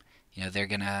they're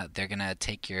gonna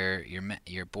take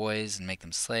your boys and make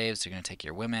them slaves. They're gonna take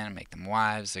your women and make them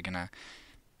wives. They're gonna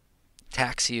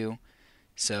tax you.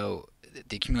 So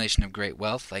the accumulation of great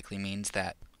wealth likely means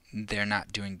that they're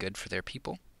not doing good for their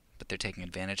people, but they're taking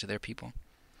advantage of their people.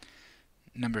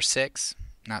 Number 6,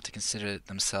 not to consider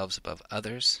themselves above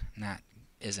others, and that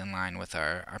is in line with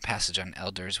our passage on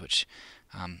elders, which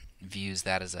views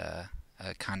that as a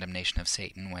condemnation of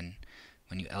Satan when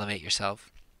you elevate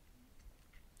yourself.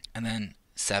 And then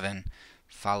 7,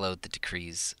 follow the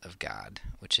decrees of God,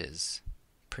 which is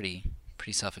pretty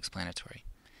self-explanatory.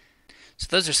 So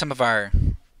those are some of our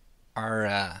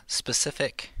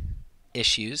specific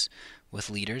issues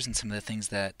with leaders and some of the things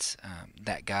that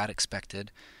God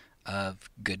expected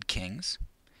of good kings.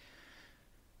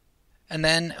 And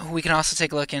then we can also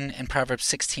take a look in Proverbs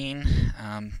 16,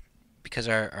 because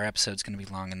our episode's going to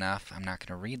be long enough. I'm not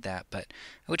going to read that, but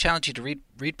I would challenge you to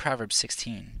read Proverbs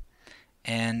 16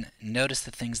 and notice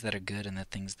the things that are good and the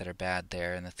things that are bad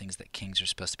there and the things that kings are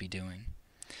supposed to be doing.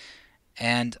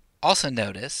 And also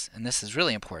notice, and this is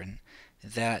really important,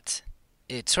 that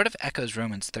it sort of echoes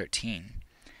Romans 13,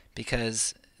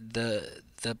 because the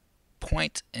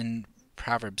point in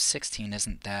Proverbs 16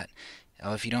 isn't that,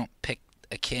 if you don't pick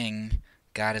a king,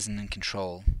 God isn't in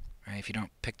control, right? If you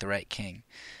don't pick the right king,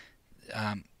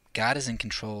 God is in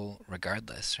control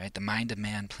regardless, right? The mind of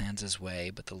man plans his way,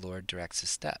 but the Lord directs his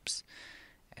steps.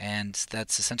 And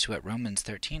that's essentially what Romans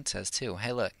 13 says too.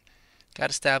 Hey, look, God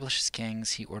establishes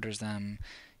kings, he orders them.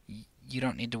 You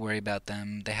don't need to worry about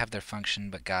them. They have their function,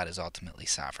 but God is ultimately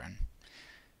sovereign.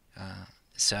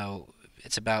 So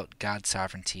it's about God's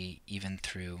sovereignty even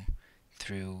through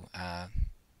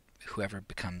whoever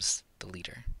becomes the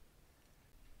leader.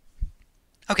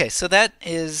 Okay, so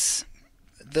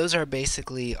those are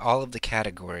basically all of the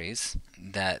categories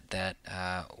that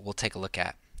we'll take a look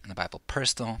at in the Bible.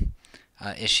 Personal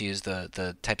issues,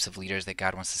 the types of leaders that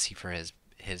God wants to see for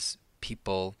his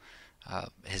people,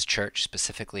 his church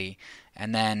specifically,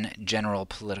 and then general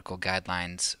political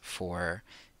guidelines for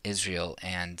Israel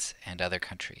and other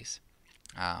countries,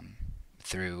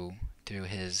 through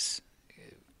his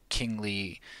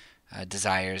kingly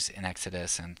desires in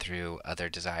Exodus and through other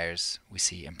desires we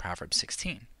see in Proverbs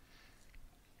 16.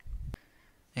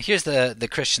 Now here's the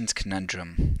Christian's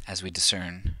conundrum as we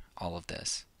discern all of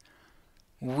this.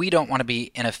 We don't want to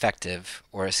be ineffective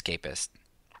or escapist,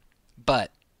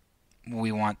 but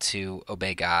we want to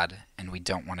obey God and we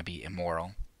don't want to be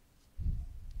immoral.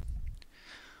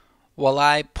 While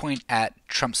I point at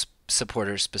Trump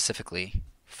supporters specifically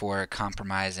for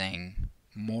compromising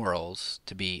morals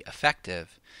to be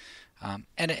effective,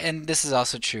 and this is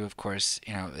also true, of course,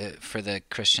 for the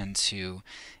Christians who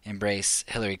embrace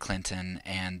Hillary Clinton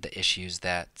and the issues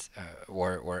that,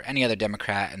 or any other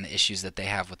Democrat and the issues that they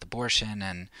have with abortion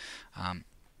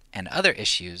and other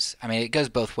issues. I mean, it goes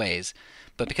both ways,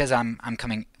 but because I'm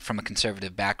coming from a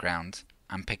conservative background,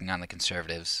 I'm picking on the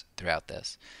conservatives throughout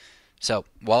this. So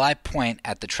while I point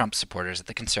at the Trump supporters, at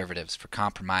the conservatives, for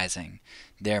compromising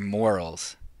their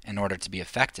morals in order to be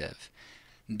effective,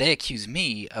 they accuse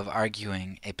me of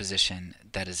arguing a position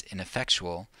that is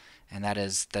ineffectual, and that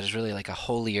is really like a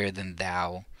holier than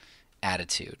thou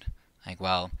attitude. Like,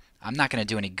 well, I'm not going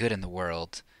to do any good in the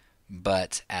world,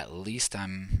 but at least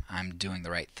I'm doing the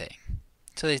right thing.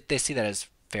 So they see that as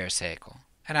pharisaical,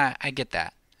 and I get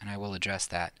that, and I will address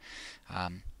that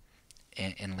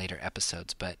in later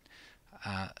episodes. But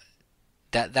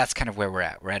that's kind of where we're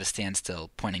at. We're at a standstill,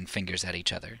 pointing fingers at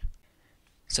each other.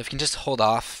 So if you can just hold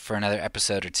off for another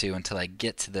episode or two until I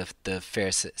get to the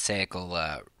pharisaical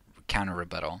counter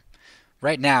rebuttal.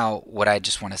 Right now, what I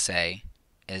just want to say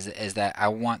is that I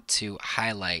want to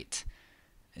highlight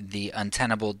the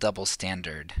untenable double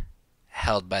standard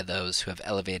held by those who have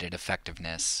elevated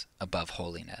effectiveness above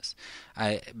holiness.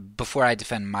 Before I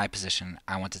defend my position,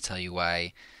 I want to tell you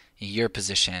why your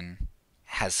position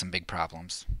has some big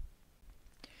problems.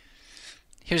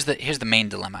 Here's the main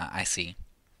dilemma I see.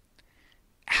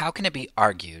 How can it be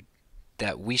argued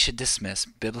that we should dismiss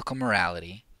biblical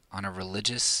morality on a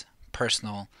religious,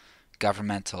 personal,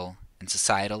 governmental, and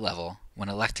societal level when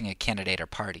electing a candidate or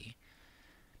party?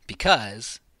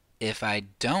 Because if I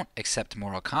don't accept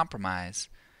moral compromise,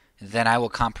 then I will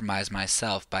compromise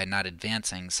myself by not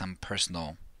advancing some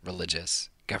personal, religious,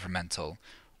 governmental,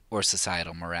 or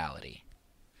societal morality.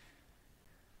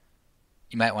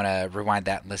 You might want to rewind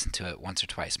that and listen to it once or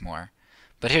twice more.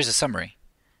 But here's a summary.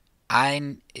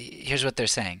 Here's what they're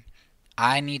saying.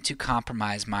 I need to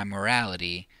compromise my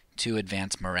morality to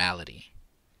advance morality.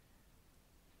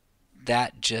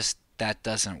 That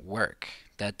doesn't work.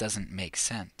 That doesn't make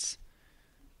sense.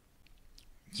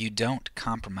 You don't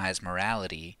compromise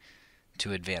morality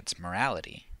to advance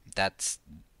morality. It's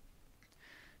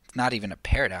not even a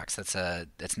paradox.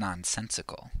 That's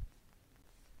nonsensical.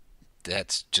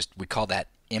 We call that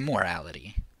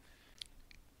immorality.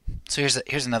 So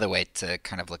here's another way to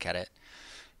kind of look at it.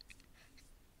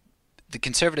 The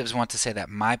conservatives want to say that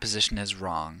my position is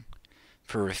wrong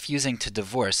for refusing to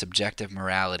divorce objective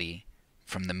morality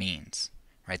from the means,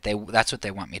 right? That's what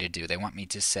they want me to do. They want me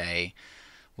to say,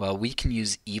 well, we can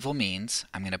use evil means.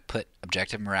 I'm going to put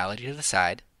objective morality to the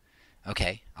side.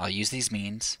 Okay, I'll use these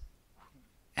means.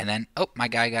 And then, my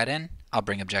guy got in. I'll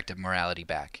bring objective morality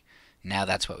back. Now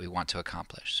that's what we want to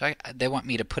accomplish. So they want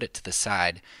me to put it to the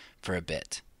side for a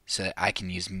bit, so that I can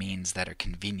use means that are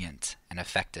convenient and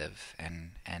effective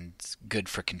and good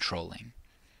for controlling.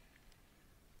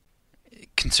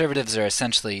 Conservatives are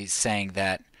essentially saying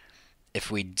that if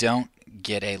we don't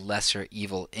get a lesser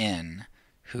evil in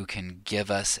who can give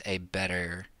us a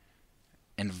better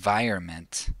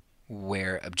environment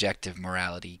where objective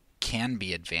morality can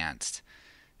be advanced,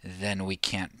 then we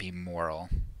can't be moral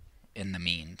in the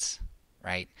means,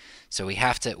 right? So we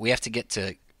have to get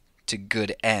to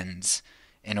good ends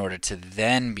in order to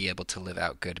then be able to live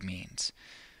out good means.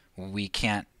 We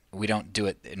don't do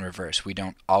it in reverse. We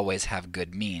don't always have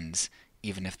good means,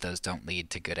 even if those don't lead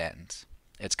to good ends.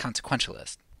 It's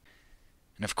consequentialist.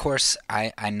 And of course,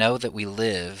 I know that we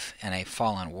live in a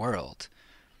fallen world,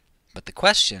 but the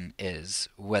question is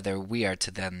whether we are to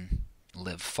then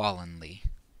live fallenly.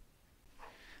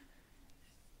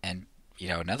 And,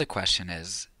 another question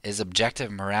is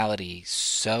objective morality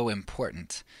so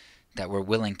important that we're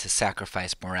willing to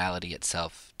sacrifice morality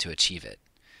itself to achieve it?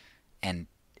 And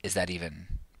is that even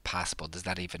possible? Does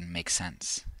that even make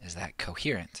sense? Is that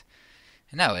coherent?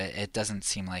 No, it doesn't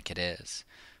seem like it is.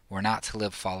 We're not to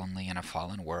live fallenly in a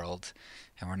fallen world,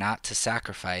 and we're not to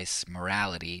sacrifice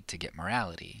morality to get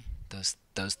morality.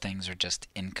 Those things are just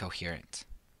incoherent.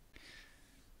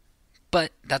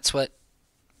 But that's what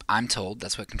I'm told.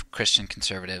 That's what Christian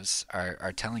conservatives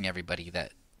are telling everybody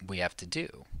that we have to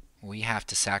do. We have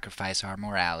to sacrifice our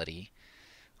morality,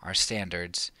 our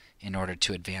standards, in order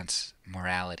to advance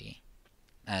morality,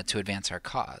 to advance our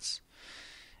cause.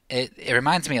 It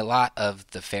reminds me a lot of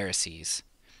the Pharisees.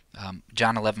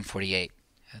 John 11:48.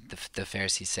 The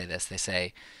Pharisees say this. They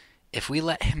say, "If we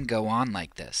let him go on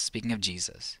like this," speaking of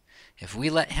Jesus, "if we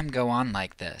let him go on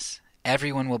like this,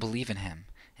 everyone will believe in him,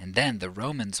 and then the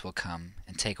Romans will come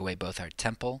and take away both our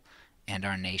temple and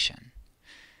our nation."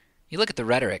 You look at the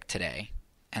rhetoric today,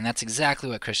 and that's exactly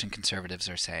what Christian conservatives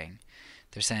are saying.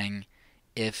 They're saying,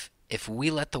 if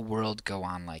we let the world go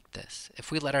on like this,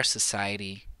 if we let our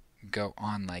society go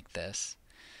on like this,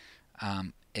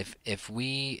 if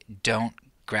we don't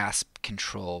grasp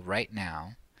control right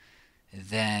now,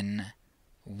 then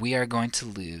we are going to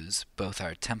lose both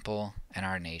our temple and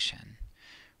our nation.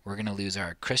 We're going to lose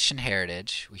our Christian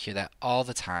heritage. We hear that all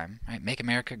the time, right? Make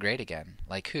America great again.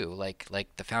 Like who? Like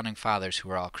the founding fathers who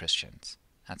were all Christians.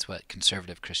 That's what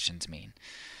conservative Christians mean.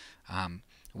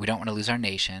 We don't want to lose our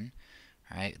nation,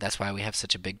 right? That's why we have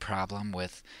such a big problem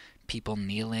with people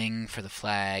kneeling for the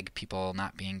flag, people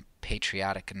not being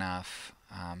patriotic enough.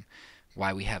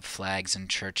 Why we have flags in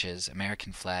churches,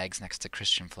 American flags next to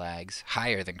Christian flags,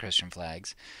 higher than Christian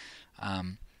flags.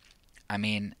 I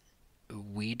mean,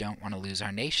 we don't want to lose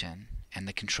our nation and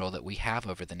the control that we have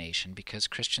over the nation, because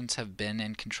Christians have been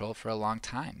in control for a long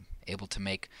time, able to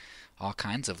make all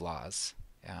kinds of laws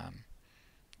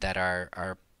that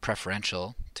are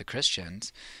preferential to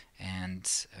Christians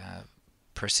and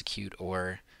persecute,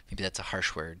 or maybe that's a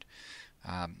harsh word,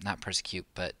 not persecute,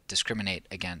 but discriminate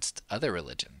against other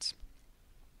religions.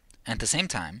 And at the same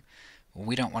time,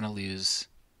 we don't want to lose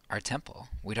our temple.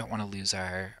 We don't want to lose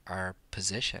our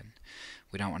position.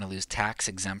 We don't want to lose tax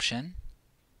exemption,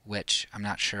 which I'm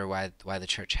not sure why the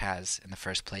church has in the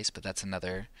first place, but that's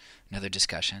another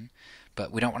discussion.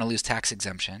 But we don't want to lose tax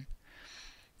exemption.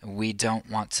 We don't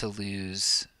want to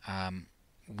lose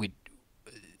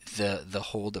the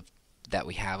hold that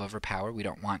we have over power. We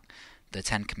don't want the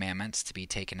Ten Commandments to be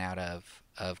taken out of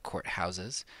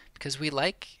courthouses, because we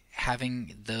like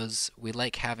having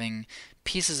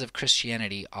pieces of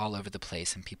Christianity all over the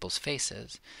place in people's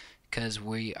faces, because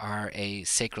we are a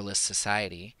sacralist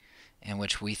society in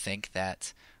which we think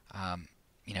that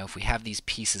if we have these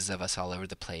pieces of us all over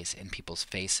the place in people's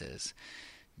faces,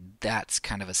 that's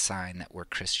kind of a sign that we're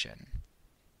Christian,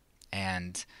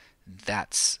 and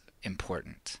that's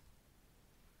important.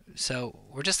 So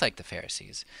we're just like the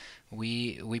Pharisees.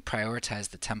 We prioritize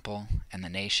the temple and the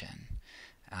nation,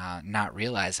 not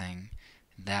realizing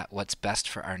that what's best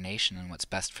for our nation and what's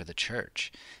best for the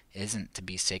church isn't to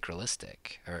be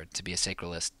sacralistic, or to be a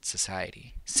sacral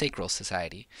society.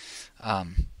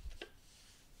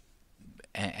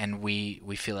 And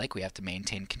we feel like we have to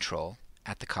maintain control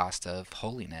at the cost of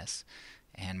holiness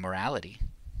and morality.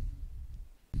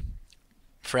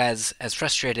 For as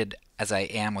frustrated as I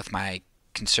am with my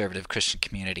conservative Christian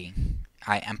community,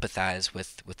 I empathize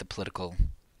with the political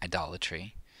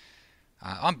idolatry.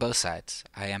 On both sides,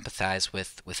 I empathize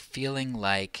with feeling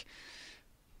like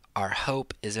our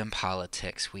hope is in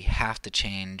politics. We have to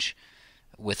change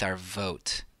with our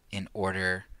vote in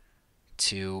order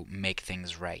to make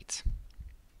things right.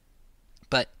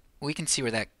 But we can see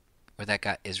where that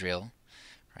got Israel,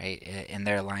 right? In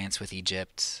their alliance with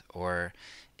Egypt, or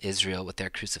Israel with their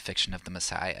crucifixion of the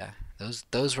Messiah.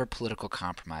 Those were political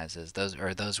compromises. Those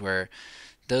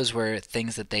were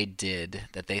things that they did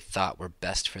that they thought were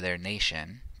best for their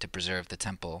nation, to preserve the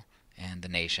temple and the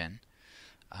nation.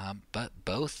 But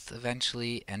both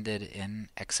eventually ended in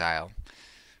exile,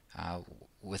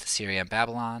 with Assyria and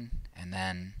Babylon, and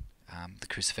then the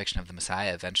crucifixion of the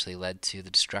Messiah eventually led to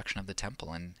the destruction of the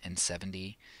temple in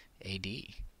 70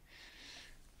 A.D.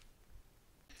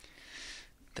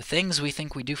 The things we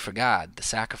think we do for God, the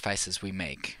sacrifices we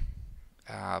make,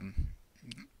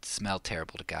 smell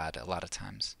terrible to God a lot of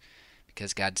times,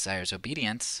 because God desires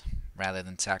obedience rather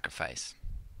than sacrifice.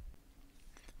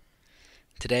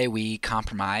 Today we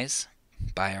compromise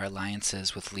by our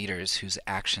alliances with leaders whose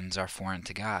actions are foreign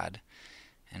to God,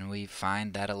 and we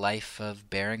find that a life of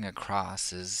bearing a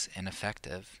cross is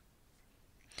ineffective.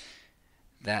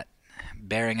 That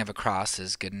bearing of a cross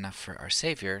is good enough for our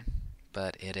Savior,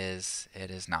 but it is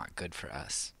not good for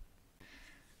us.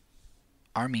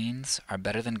 Our means are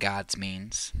better than God's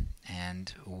means,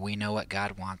 and we know what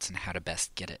God wants and how to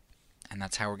best get it, and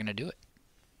that's how we're going to do it.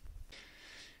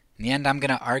 In the end, I'm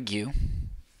going to argue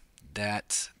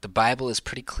that the Bible is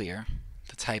pretty clear,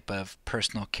 the type of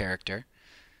personal character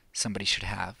somebody should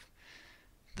have,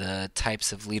 the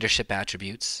types of leadership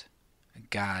attributes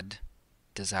God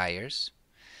desires,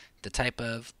 the type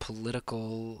of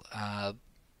political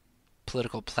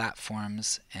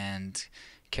platforms and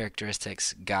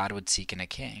characteristics God would seek in a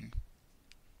king.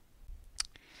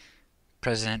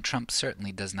 President Trump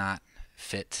certainly does not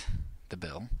fit the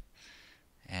bill,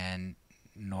 and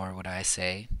nor would I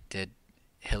say did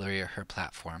Hillary or her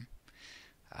platform.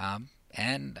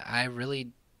 And I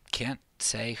really can't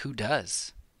say who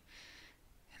does.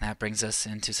 And that brings us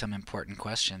into some important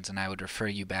questions, and I would refer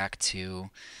you back to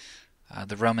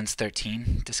the Romans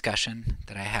 13 discussion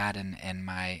that I had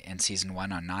in season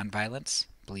 1 on nonviolence.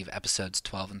 I believe episodes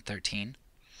 12 and 13.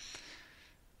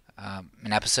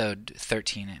 In episode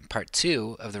 13, in part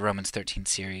 2 of the Romans 13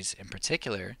 series in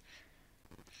particular,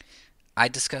 I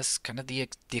discuss kind of the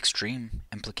extreme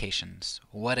implications.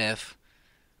 What if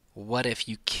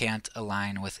you can't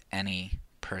align with any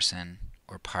person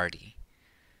or party?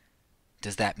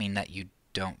 Does that mean that you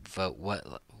don't vote?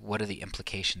 What are the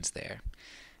implications there?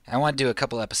 And I want to do a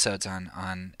couple episodes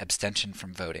on abstention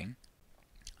from voting.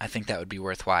 I think that would be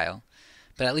worthwhile.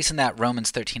 But at least in that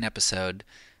Romans 13 episode,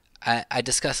 I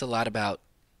discuss a lot about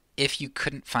if you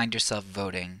couldn't find yourself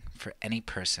voting for any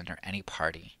person or any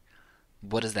party,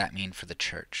 what does that mean for the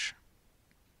church?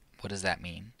 What does that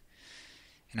mean?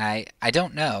 And I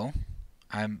don't know.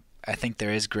 I think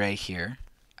there is gray here.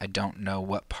 I don't know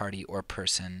what party or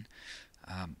person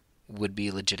would be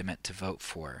legitimate to vote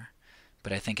for.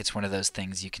 But I think it's one of those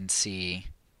things you can see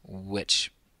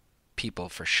which people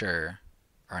for sure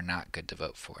are not good to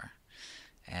vote for.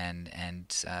 And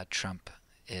Trump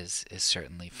is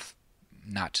certainly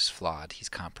not just flawed, he's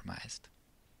compromised.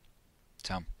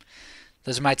 So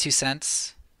those are my 2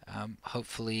 cents.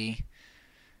 Hopefully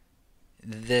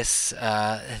this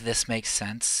makes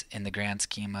sense in the grand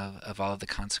scheme of all of the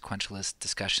consequentialist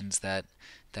discussions that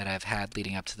I've had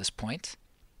leading up to this point.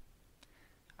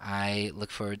 I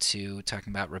look forward to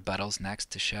talking about rebuttals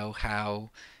next to show how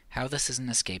this isn't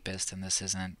escapist and this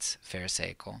isn't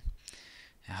pharisaical.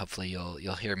 And hopefully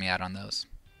you'll hear me out on those.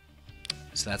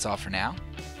 So that's all for now.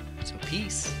 So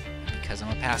peace, because I'm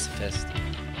a pacifist,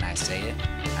 and I say it,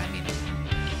 I mean it.